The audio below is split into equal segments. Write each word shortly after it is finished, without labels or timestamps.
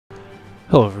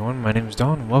Hello everyone, my name is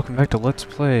Don, and welcome back to Let's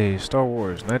Play Star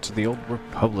Wars Knights of the Old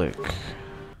Republic.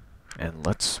 And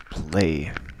let's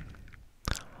play.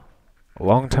 A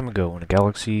long time ago in a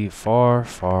galaxy far,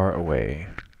 far away.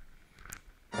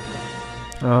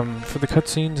 For the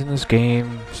cutscenes in this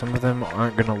game, some of them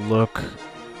aren't gonna look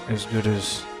as good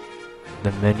as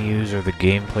the menus or the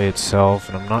gameplay itself,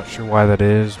 and I'm not sure why that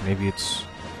is. Maybe it's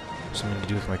something to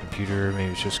do with my computer,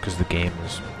 maybe it's just because the game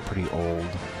is pretty old.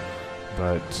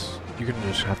 But you're gonna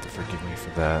just have to forgive me for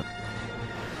that.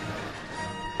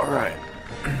 Alright.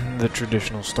 The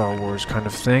traditional Star Wars kind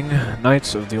of thing.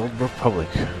 Knights of the Old Republic.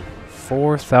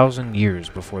 4,000 years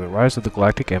before the rise of the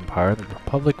Galactic Empire, the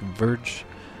Republic verge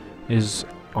is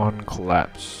on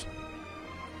collapse.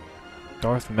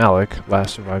 Darth Malak,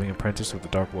 last surviving apprentice of the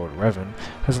Dark Lord Revan,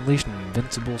 has unleashed an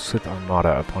invincible Sith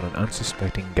armada upon an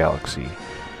unsuspecting galaxy.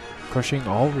 Crushing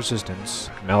all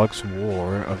resistance, Malak's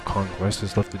war of conquest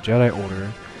has left the Jedi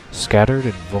Order scattered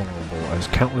and vulnerable as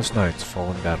countless knights fall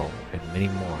in battle, and many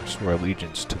more swear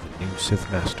allegiance to the new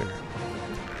Sith Master.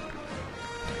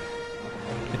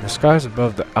 In the skies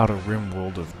above the outer rim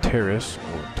world of Taris,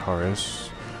 or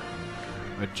Taris,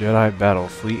 a Jedi battle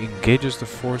fleet engages the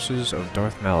forces of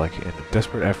Darth Malak in a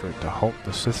desperate effort to halt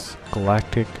the Sith's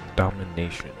galactic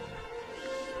domination.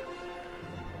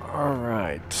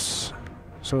 Alright,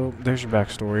 so there's your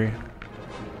backstory.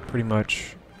 Pretty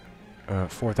much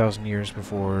 4,000 years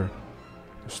before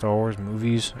the Star Wars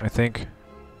movies, I think.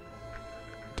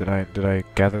 Did I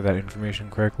gather that information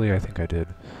correctly? I think I did.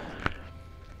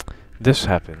 This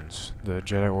happens. The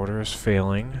Jedi Order is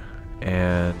failing,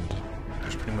 and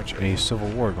there's pretty much a civil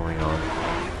war going on.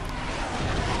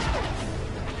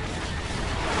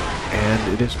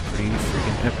 And it is pretty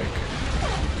freaking epic.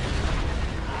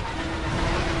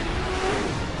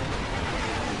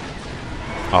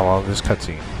 I love this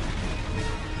cutscene.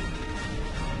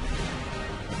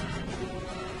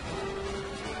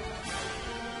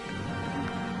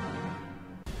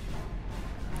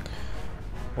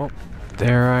 Well,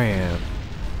 there I am.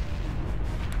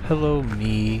 Hello,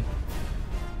 me.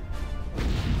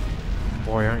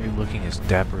 Boy, aren't you looking as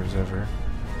dapper as ever.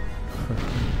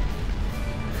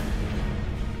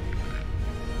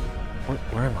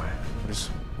 Where am I?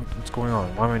 What's going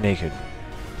on? Why am I naked?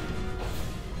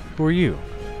 Who are you?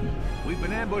 We've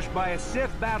been ambushed by a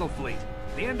Sith battle fleet.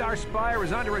 The Endar Spire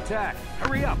is under attack.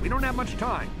 Hurry up, we don't have much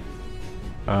time.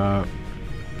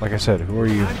 Like I said, who are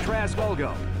you? I'm Trask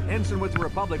Ulgo, ensign with the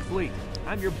Republic fleet.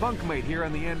 I'm your bunkmate here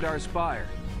on the Endar Spire.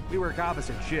 We work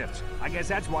opposite shifts. I guess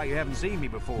that's why you haven't seen me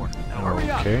before. Now hurry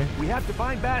up. We have to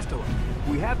find Bastila.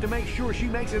 We have to make sure she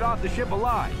makes it off the ship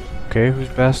alive. Okay, who's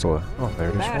Bastila? Oh, there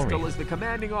it is for me. Bastila is the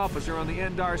commanding officer on the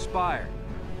Endar Spire.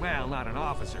 Well, not an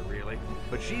officer, really,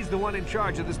 but she's the one in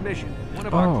charge of this mission. One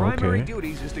of our primary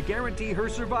duties is to guarantee her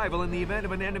survival in the event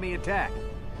of an enemy attack.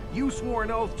 You swore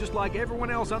an oath just like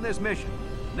everyone else on this mission.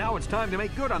 Now it's time to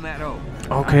make good on that oath.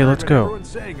 Okay, let's go. Everyone's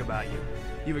saying about you.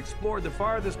 You've explored the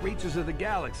farthest reaches of the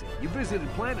galaxy. You visited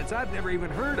planets I've never even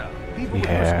heard of. People with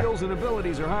your skills and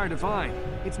abilities are hard to find.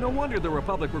 It's no wonder the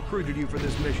Republic recruited you for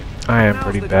this mission. I am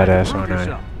pretty badass, aren't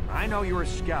I? I know you're a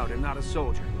scout and not a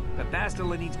soldier. But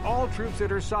Bastila needs all troops at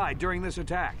her side during this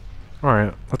attack.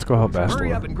 Alright, let's go help Bastila.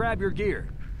 Hurry up and grab your gear.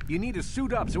 You need to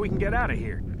suit up so we can get out of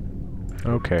here.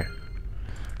 Okay.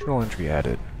 Journal entry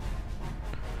added.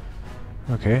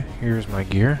 Okay, here's my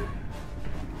gear.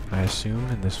 I assume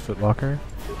in this footlocker.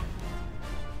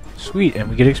 Sweet, and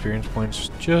we get experience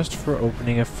points just for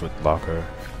opening a footlocker.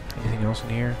 Anything else in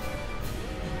here?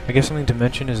 I guess something to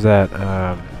mention is that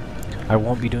I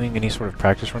won't be doing any sort of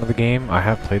practice run of the game. I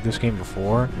have played this game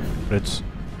before, but it's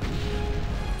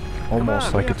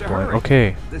almost like it's blind.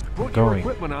 Okay, I'm going.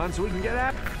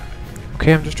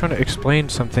 Okay, I'm just trying to explain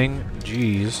something.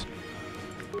 Jeez.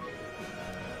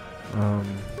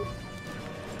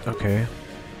 Okay.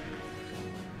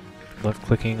 Left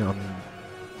clicking on...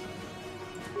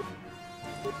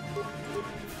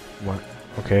 What?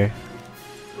 Okay.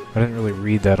 I didn't really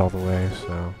read that all the way,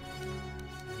 so...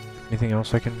 Anything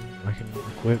else I can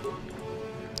equip?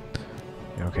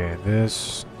 Okay,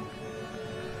 this...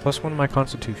 +1 my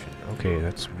constitution. Okay,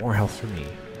 that's more health for me.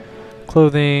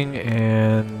 Clothing,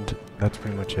 and that's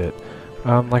pretty much it.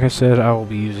 Like I said, I will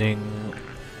be using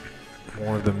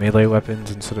more of the melee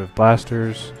weapons instead of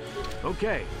blasters.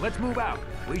 Okay, let's move out.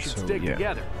 We should stick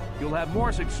together. You'll have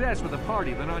more success with a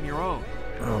party than on your own.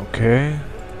 Okay.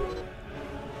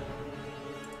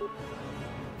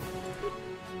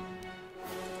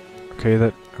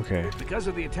 Okay. Because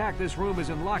of the attack, this room is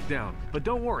in lockdown. But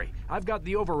don't worry, I've got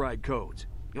the override codes.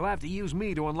 You'll have to use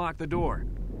me to unlock the door.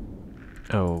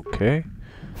 Okay.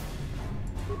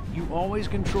 You always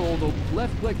control the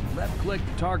left click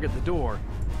to target the door.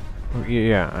 Oh,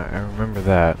 yeah, I remember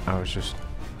that. I was just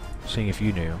seeing if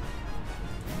you knew.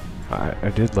 I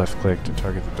did left click to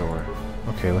target the door.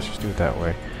 Okay, let's just do it that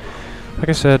way. Like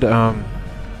I said, now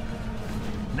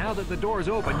that the door is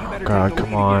open, you better God, take the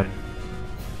come lead on. again.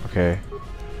 Okay.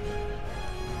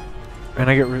 And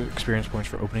I get experience points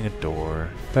for opening a door.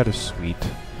 That is sweet.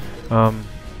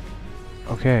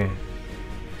 Okay.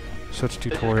 Such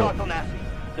tutorial.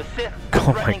 The Sith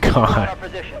Oh my God.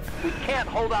 We can't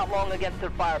hold out long against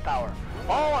their firepower.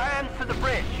 All hands to the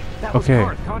bridge. That was Okay.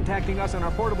 Karth contacting us on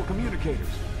our portable communicators.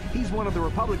 He's one of the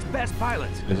Republic's best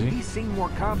pilots. Is he? He's seen more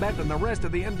combat than the rest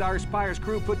of the Endar Spire's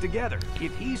crew put together.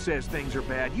 If he says things are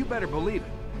bad, you better believe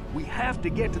it. We have to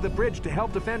get to the bridge to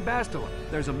help defend Bastila.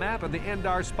 There's a map of the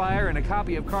Endar Spire and a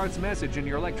copy of Karth's message in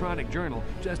your electronic journal,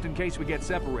 just in case we get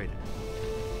separated.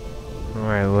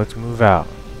 Alright, let's move out.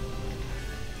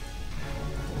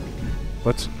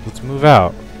 Let's move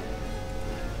out.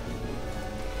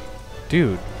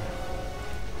 Dude,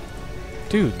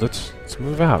 let's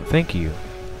move out. Thank you.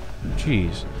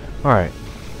 Jeez. Alright.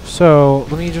 So,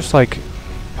 let me just like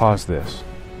pause this.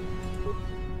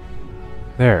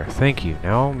 There, thank you.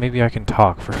 Now maybe I can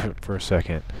talk for a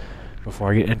second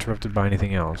before I get interrupted by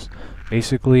anything else.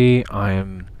 Basically, I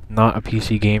am not a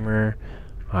PC gamer.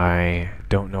 I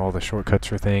don't know all the shortcuts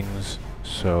for things,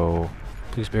 so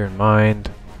please bear in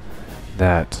mind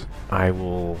that I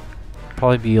will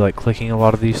probably be like clicking a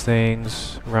lot of these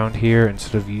things around here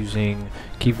instead of using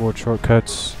keyboard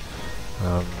shortcuts.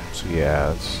 So yeah,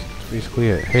 that's basically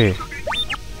it. Hey.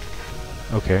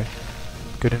 Okay.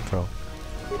 Good info.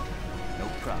 No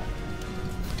problem.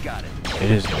 Got it.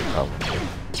 It is no problem.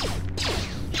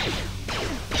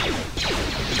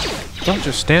 Don't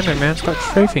just stand there, man. Stop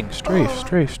strafing.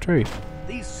 Strafe.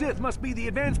 These Sith must be the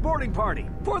advanced boarding party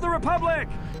for the Republic!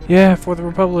 Yeah, for the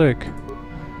Republic.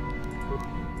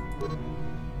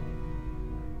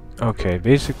 Okay,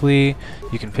 basically,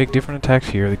 you can pick different attacks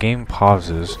here. The game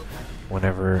pauses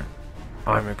whenever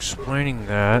I'm explaining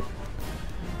that.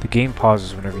 The game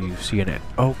pauses whenever you see an end.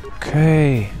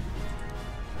 Okay.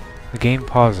 The game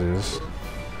pauses.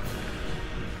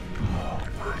 Oh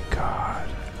my God.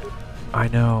 I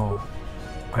know,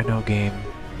 game.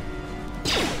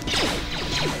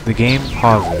 The game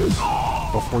pauses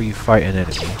before you fight an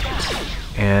enemy,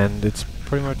 and it's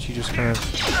pretty much you just kind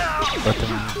of let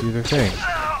them do their thing.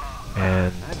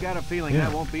 And I've got a feeling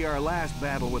that won't be our last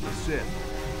battle with the Sith.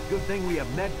 Good thing we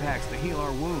have med packs to heal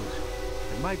our wounds.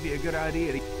 It might be a good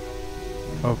idea to...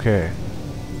 okay.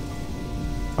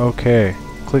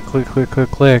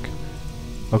 Click.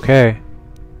 Okay.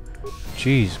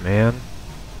 Jeez, man.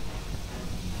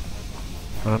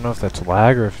 I don't know if that's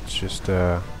lag or if it's just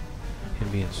him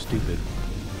being stupid.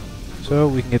 So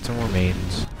we can get some more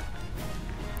mains.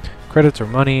 Credits are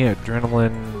money,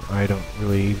 adrenaline. I don't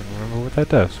really even remember what that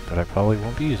does, but I probably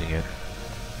won't be using it.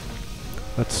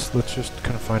 Let's just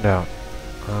kind of find out.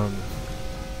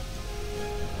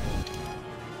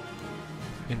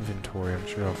 Inventory, I'm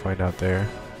sure I'll find out there.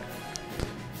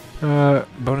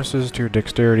 Bonuses to your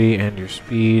dexterity and your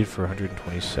speed for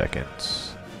 120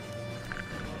 seconds.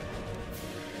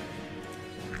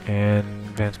 And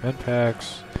advanced med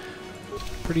packs.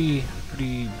 Pretty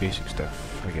basic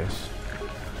stuff, I guess.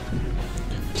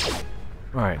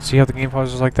 Alright, see how the game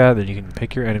pauses like that? Then you can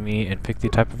pick your enemy and pick the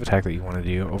type of attack that you want to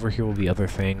do. Over here will be other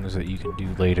things that you can do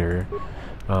later.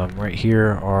 Right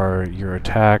here are your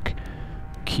attack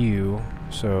queue.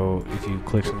 So if you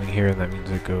click something here, that means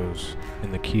it goes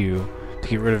in the queue. To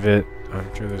get rid of it,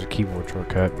 I'm sure there's a keyboard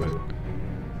shortcut, but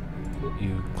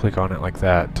you click on it like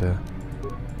that to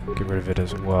get rid of it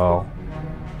as well.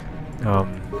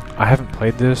 I haven't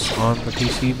played this on the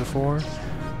PC before.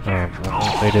 I've only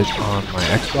played it on my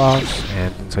Xbox,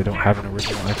 and since I don't have an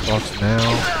original Xbox now,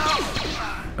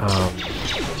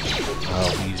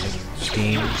 I'll be using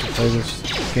Steam to play this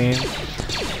game.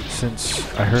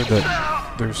 Since I heard that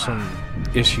there's some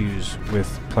issues with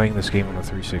playing this game on the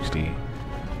 360,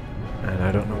 and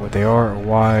I don't know what they are or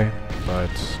why, but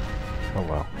oh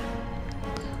well.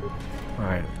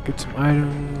 Alright, get some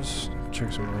items,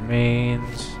 check some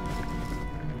remains.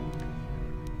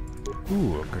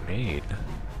 Ooh, a grenade.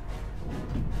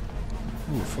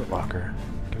 Ooh, footlocker.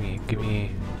 Give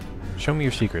me... Show me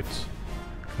your secrets.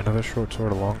 Another short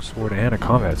sword, a long sword, and a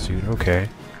combat suit. Okay.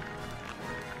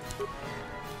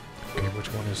 Okay,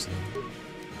 which one is the...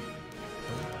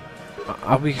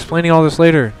 I'll be explaining all this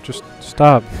later. Just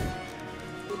stop.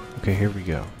 Okay, here we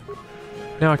go.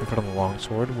 Now I can put on the long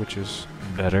sword, which is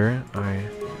better.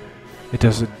 It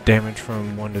does a damage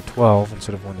from 1 to 12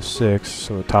 instead of 1 to 6,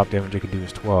 so the top damage I can do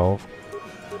is 12.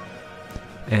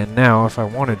 And now, if I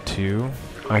wanted to,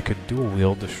 I could dual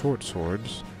wield the short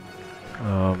swords.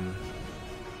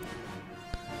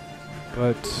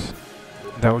 But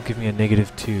that would give me a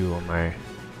 -2 on my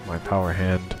power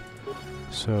hand.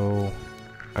 So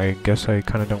I guess I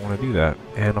kind of don't want to do that.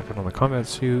 And I'll put on the combat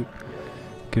suit.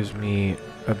 Gives me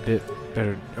a bit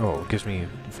better. Oh, it gives me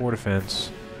 4 defense.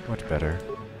 Much better.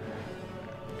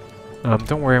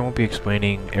 Don't worry, I won't be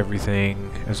explaining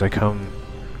everything as I come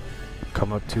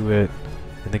up to it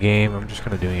in the game. I'm just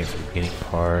kind of doing it for the beginning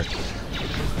part.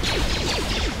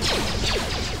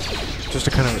 Just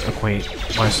to kind of acquaint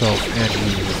myself and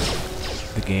you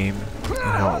with the game and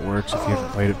how it works if you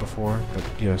haven't played it before. But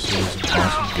yes, it is an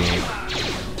awesome game.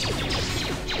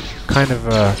 Kind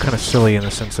of silly in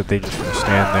the sense that they just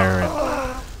stand there and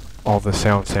all the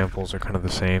sound samples are kind of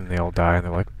the same. They all die and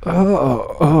they're like,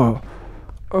 oh.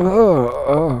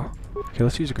 Okay,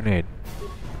 let's use a grenade.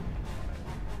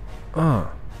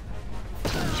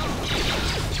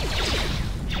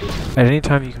 At any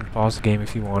time you can pause the game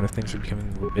if you want. If things are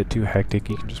becoming a bit too hectic,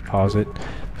 you can just pause it.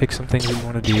 Pick some things that you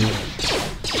want to do.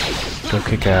 Go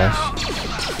kick ass.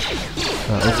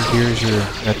 Over here is your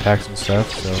med packs and stuff,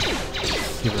 so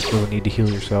if you ever feel the need to heal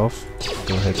yourself,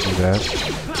 go ahead and do that.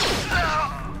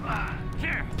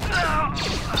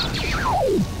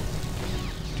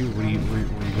 Dude, where are you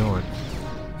going?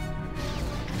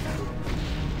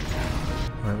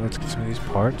 Alright, let's get some of these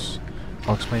parts.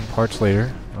 I'll explain parts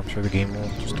later. I'm sure the game will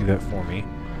just do that for me.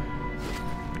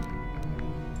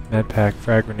 Med pack,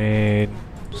 frag grenade,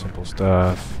 simple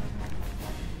stuff.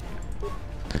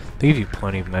 They give you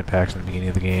plenty of med packs in the beginning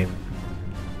of the game.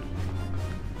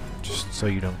 Just so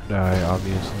you don't die,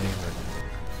 obviously. But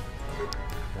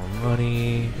more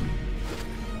money.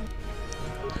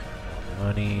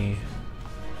 Money.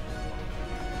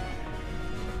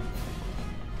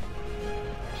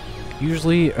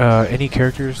 Usually, any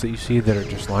characters that you see that are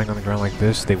just lying on the ground like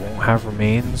this, they won't have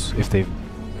remains if you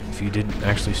didn't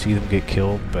actually see them get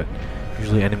killed, but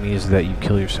usually enemies that you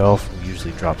kill yourself will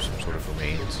usually drop some sort of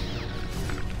remains.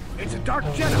 It's a dark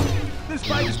Jedi. This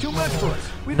fight is too much for us.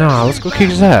 Nah, let's go kick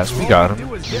his ass. We got him.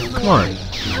 Come on.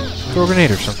 Throw a grenade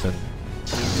or something.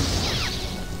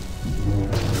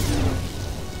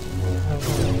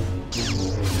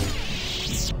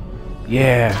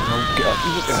 Yeah.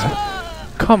 Oh, God.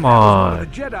 Come on! The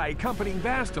Jedi accompanying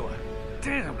Bastila.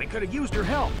 Damn, they could have used her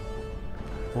help.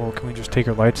 Well, can we just take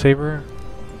her lightsaber?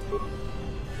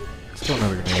 Let's throw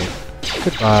another grenade.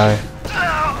 Goodbye.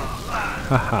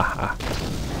 Hahaha.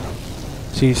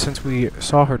 See, since we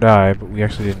saw her die, but we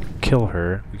actually didn't kill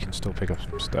her, we can still pick up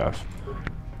some stuff.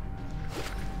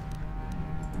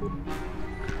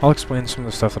 I'll explain some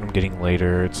of the stuff that I'm getting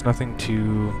later. It's nothing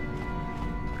too...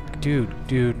 Dude,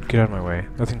 get out of my way.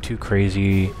 Nothing too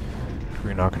crazy.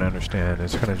 You're not going to understand.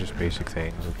 It's kind of just basic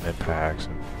things with med packs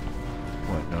and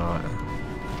whatnot.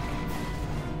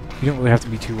 You don't really have to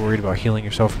be too worried about healing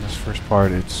yourself in this first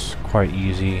part. It's quite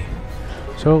easy.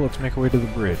 So let's make our way to the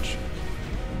bridge.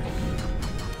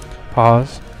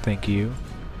 Pause. Thank you.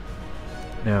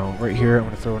 Now, right here, I'm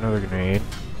going to throw another grenade.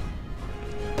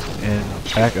 And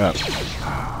back up.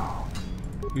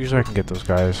 Usually I can get those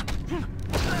guys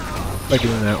by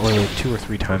doing that, or the 2 or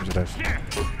 3 times that I've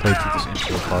played through this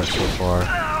intro part so far,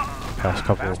 the past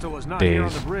couple Bastila's not days. here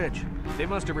on the bridge. They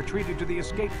must have retreated to the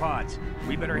escape pods.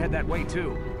 We better head that way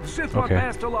too. The Sith want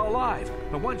Bastila alive,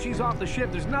 but once she's off the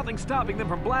ship, there's nothing stopping them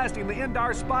from blasting the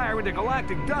Endar Spire into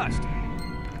galactic dust.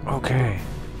 Okay.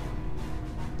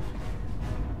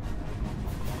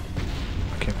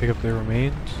 I can't pick up their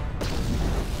remains.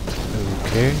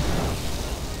 Okay.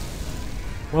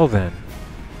 Well then.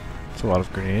 It's a lot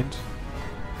of grenades.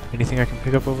 Anything I can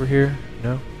pick up over here?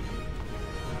 No?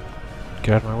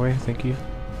 Get out of my way, thank you.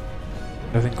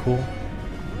 Nothing cool?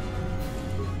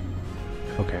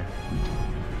 Okay.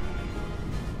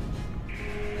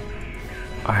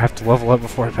 I have to level up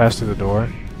before I pass through the door?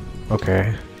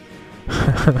 Okay.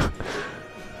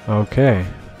 Okay.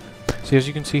 See, as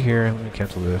you can see here, let me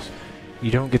cancel this.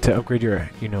 You don't get to upgrade your,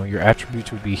 your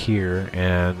attributes would be here,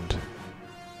 and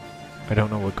I don't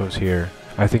know what goes here.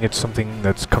 I think it's something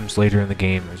that comes later in the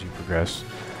game as you progress.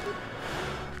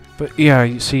 But yeah,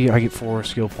 you see I get 4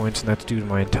 skill points, and that's due to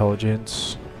my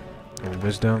intelligence or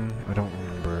wisdom. I don't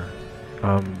remember.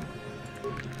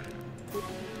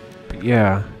 But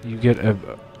yeah, you get a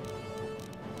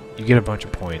bunch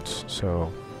of points.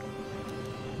 So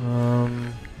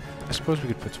I suppose we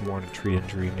could put some more into treat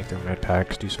injury, make their med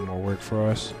packs do some more work for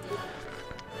us.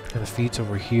 And the feats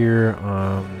over here.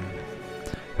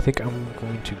 I think I'm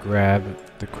going to grab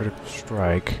the critical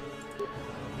strike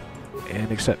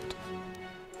and accept.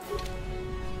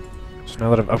 So now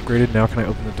that I've upgraded, now can I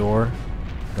open the door?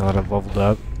 Now that I've leveled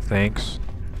up, thanks.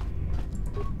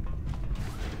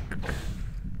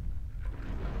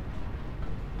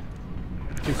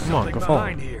 Dude, come on, go follow.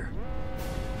 Here.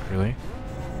 Really?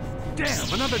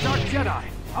 Damn, another Dark Jedi.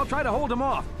 I'll try to hold him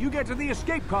off. You get to the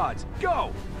escape pods.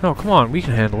 Go! No, come on, we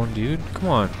can handle him, dude. Come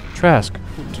on. Trask.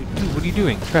 Dude, what are you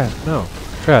doing? Trask, no.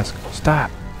 Trask,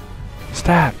 stop.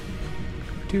 Stop.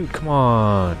 Dude, come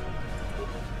on.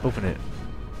 Open it.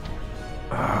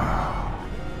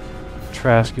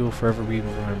 Trask, you will forever be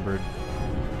remembered.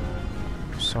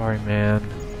 Sorry, man.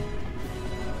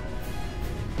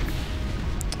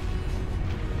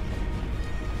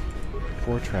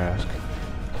 Poor Trask.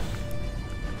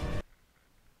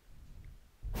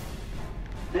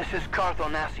 This is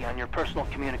Carthonasi on your personal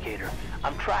communicator.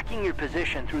 I'm tracking your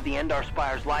position through the Endar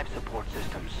Spire's life support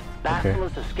systems.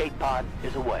 Basila's escape pod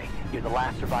is away. You're the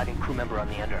last surviving crew member on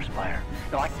the Endar Spire.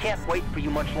 Now, I can't wait for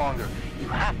you much longer. You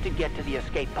have to get to the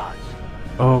escape pods.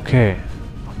 Okay.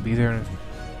 I'll be there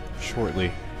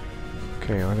shortly.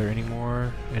 Okay, are there any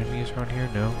more enemies around here?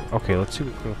 No? Okay, let's see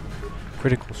what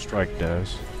critical strike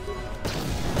does.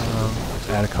 Let's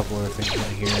add a couple other things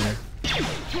in here.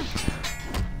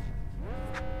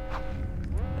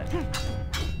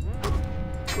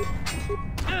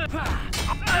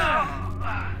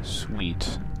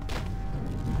 Sweet.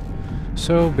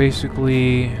 So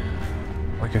basically,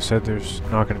 like I said, there's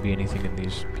not going to be anything in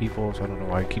these people, so I don't know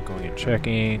why I keep going and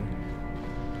checking.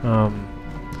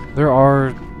 There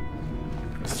are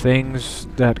things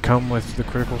that come with the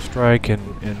critical strike and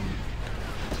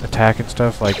attack and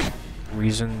stuff, like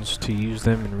reasons to use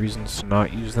them and reasons to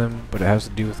not use them, but it has to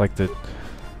do with like the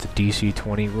DC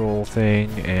 20 roll thing,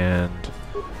 and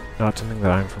not something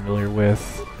that I'm familiar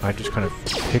with. I just kind of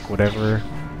pick whatever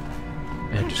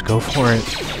and just go for it.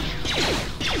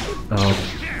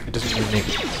 It doesn't really make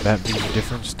that big of a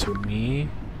difference to me.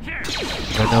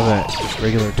 But I know that just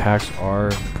regular attacks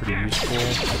are pretty useful,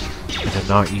 and to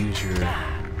not use your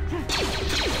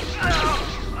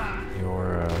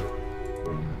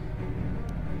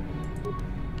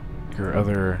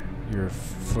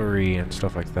flurry and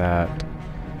stuff like that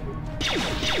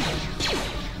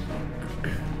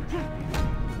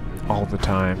all the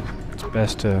time. It's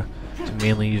best to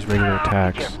mainly use regular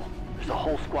attacks. Careful. There's a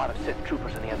whole squad of Sith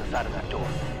troopers on the other side of that door.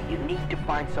 You need to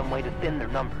find some way to thin their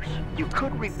numbers. You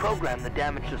could reprogram the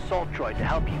damaged assault droid to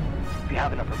help you, if you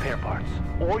have enough repair parts.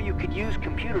 Or you could use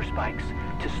computer spikes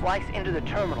to slice into the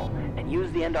terminal and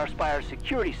use the Endar Spire's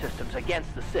security systems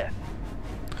against the Sith.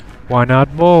 Why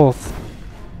not both?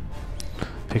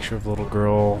 Picture of a little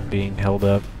girl being held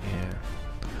up. Yeah.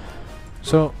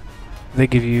 So, they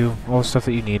give you all the stuff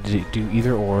that you need to do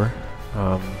either or.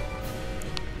 I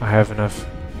have enough,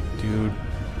 dude.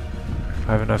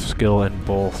 I have enough skill in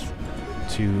both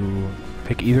to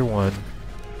pick either one.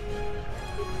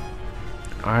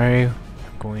 I am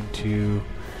going to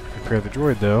repair the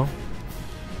droid, though.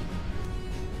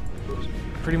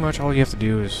 Pretty much all you have to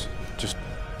do is just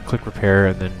click repair,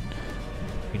 and then,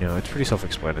 you know, it's pretty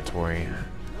self-explanatory.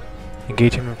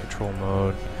 Engage him in patrol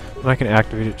mode, then I can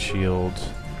activate its shields,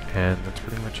 and that's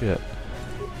pretty much it.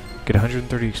 Get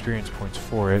 130 experience points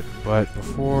for it, but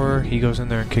before he goes in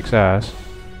there and kicks ass,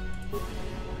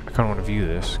 I kind of want to view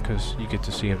this, because you get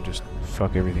to see him just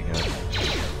fuck everything up.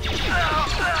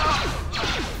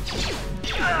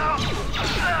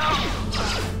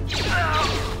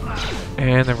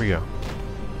 And there we go.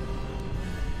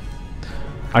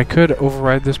 I could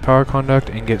override this power conduct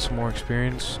and get some more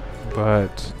experience,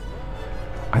 but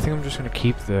I think I'm just going to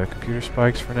keep the computer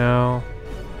spikes for now.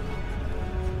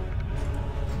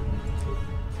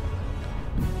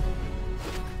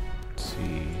 Let's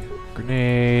see.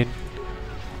 Grenade.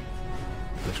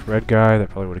 This red guy that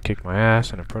probably would have kicked my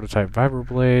ass, and a prototype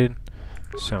vibroblade.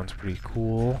 Sounds pretty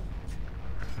cool.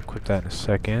 I'll equip that in a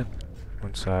second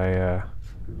once I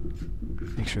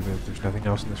make sure that there's nothing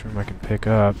else in this room I can pick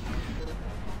up.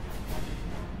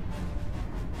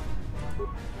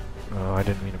 Oh, I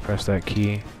didn't mean to press that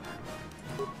key.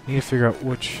 Need to figure out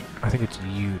which... I think it's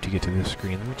U to get to this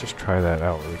screen. Let me just try that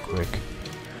out really quick.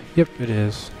 Yep, it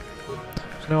is.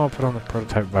 So now I'll put on the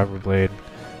prototype vibroblade.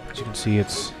 As you can see,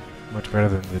 it's much better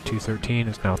than the 213.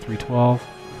 It's now 312.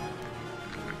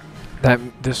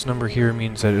 This number here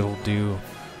means that it'll do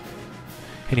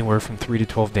anywhere from 3 to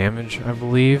 12 damage, I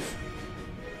believe.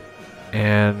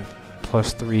 And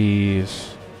plus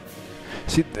 3s...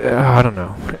 See, I don't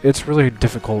know. It's really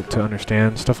difficult to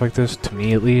understand stuff like this, to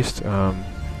me at least,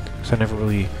 because I never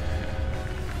really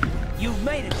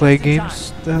play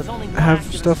games that have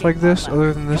stuff like this,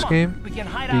 other than this game.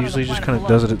 It usually just kind of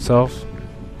does it itself.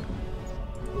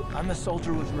 I'm a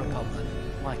soldier with the Republic,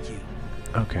 like you.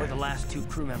 Okay. We're the last 2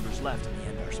 crew members left in the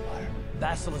Endar Spire.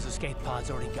 Bastila's escape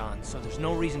pod's already gone, so there's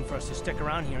no reason for us to stick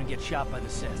around here and get shot by the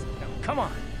Sith. Now, come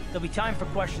on. There'll be time for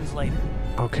questions later.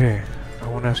 Okay. I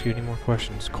won't ask you any more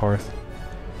questions, Karth.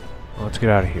 Well, let's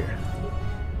get out of here.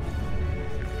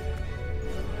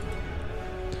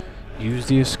 Use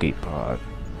the escape pod.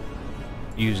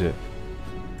 Use it.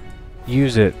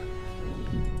 Use it.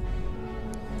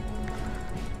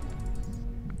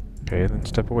 Okay, then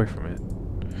step away from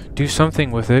it. Do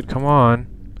something with it, come on.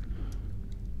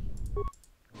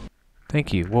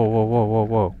 Thank you. Whoa, whoa, whoa, whoa,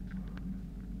 whoa.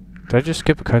 Did I just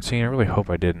skip a cutscene? I really hope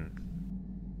I didn't.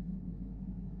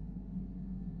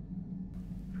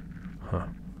 Huh.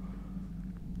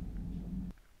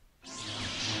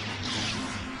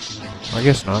 I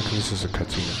guess not, because this is a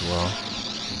cutscene as well.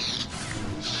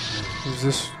 Who's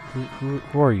this? Who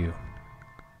are you?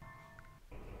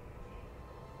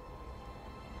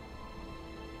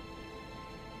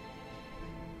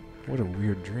 What a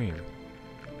weird dream.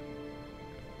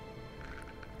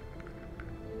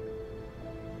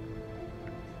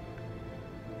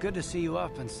 Good to see you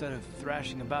up instead of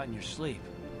thrashing about in your sleep.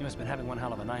 You must have been having one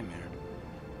hell of a nightmare.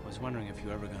 I was wondering if you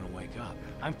were ever going to wake up.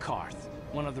 I'm Karth,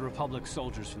 one of the Republic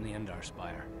soldiers from the Endar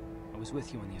Spire. I was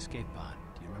with you in the escape pod.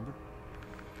 Do you remember?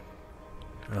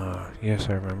 Yes,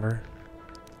 I remember.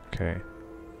 Okay.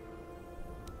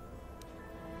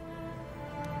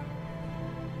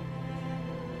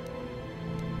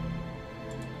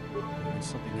 You've been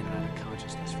slipping in and out of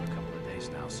consciousness for a couple of days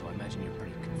now, so I imagine you're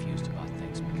pretty confused about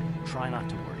things. Try not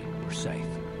to worry. We're safe.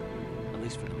 At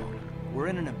least for the moment. We're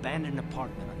in an abandoned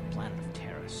apartment on the planet of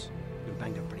Terrace. We were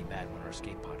banged up pretty bad when our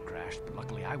escape pod crashed, but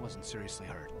luckily I wasn't seriously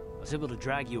hurt. I was able to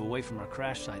drag you away from our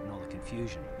crash site and all the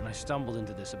confusion, and I stumbled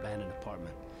into this abandoned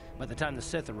apartment. By the time the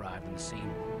Sith arrived on the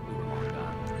scene, we were long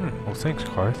gone. Well, thanks,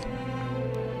 Karth.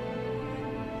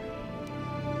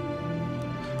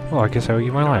 Well, I guess I owe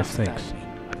you my life, thanks.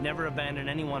 I've never abandoned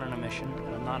anyone on a mission,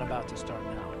 and I'm not about to start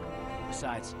now.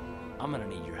 Besides, I'm gonna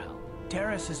need your help.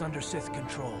 Terrace is under Sith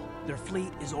control. Their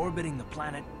fleet is orbiting the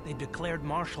planet, they've declared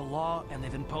martial law, and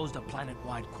they've imposed a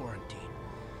planet-wide quarantine.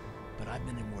 But I've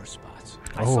been in worse spots.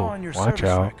 I saw on your service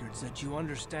records that you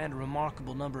understand a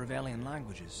remarkable number of alien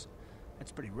languages.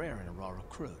 That's pretty rare in a raw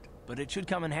recruit. But it should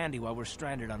come in handy while we're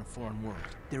stranded on a foreign world.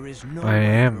 There is no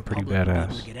way the Republic will be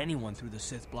able to get anyone through the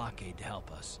Sith blockade to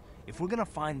help us. If we're gonna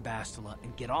find Bastila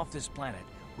and get off this planet,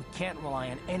 we can't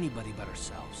rely on anybody but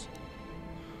ourselves.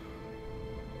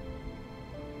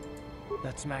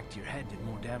 That smack to your head did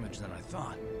more damage than I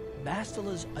thought.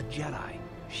 Bastila's a Jedi.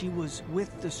 She was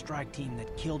with the strike team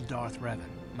that killed Darth Revan,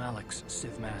 Malak's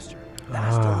Sith Master.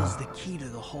 Bastila's the key to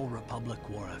the whole Republic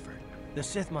war effort. The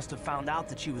Sith must have found out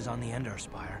that she was on the Endar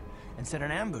Spire and set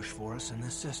an ambush for us in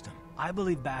this system. I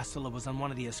believe Bastila was on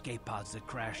one of the escape pods that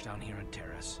crashed down here in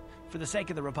Terrace. For the sake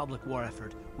of the Republic war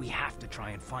effort, we have to try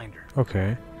and find her.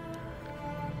 Okay.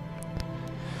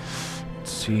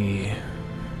 Let's see.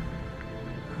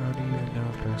 How do you know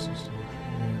if Bastila's still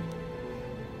here?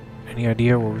 Any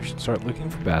idea where we should start looking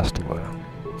for Bastila?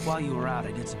 While you were out,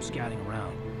 I did some scouting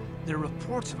around. There are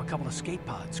reports of a couple of escape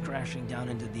pods crashing down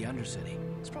into the Undercity.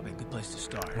 It's probably a good place to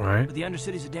start. Right. But the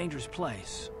Undercity's a dangerous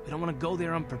place. We don't want to go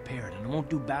there unprepared, and it won't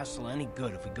do Bastila any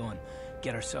good if we go and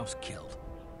get ourselves killed.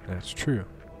 That's true.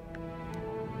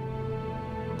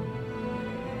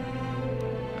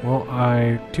 Well,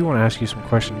 I do want to ask you some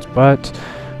questions, but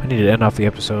I need to end off the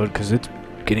episode because it's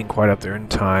getting quite up there in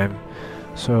time.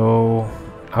 So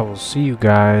I will see you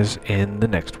guys in the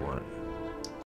next one.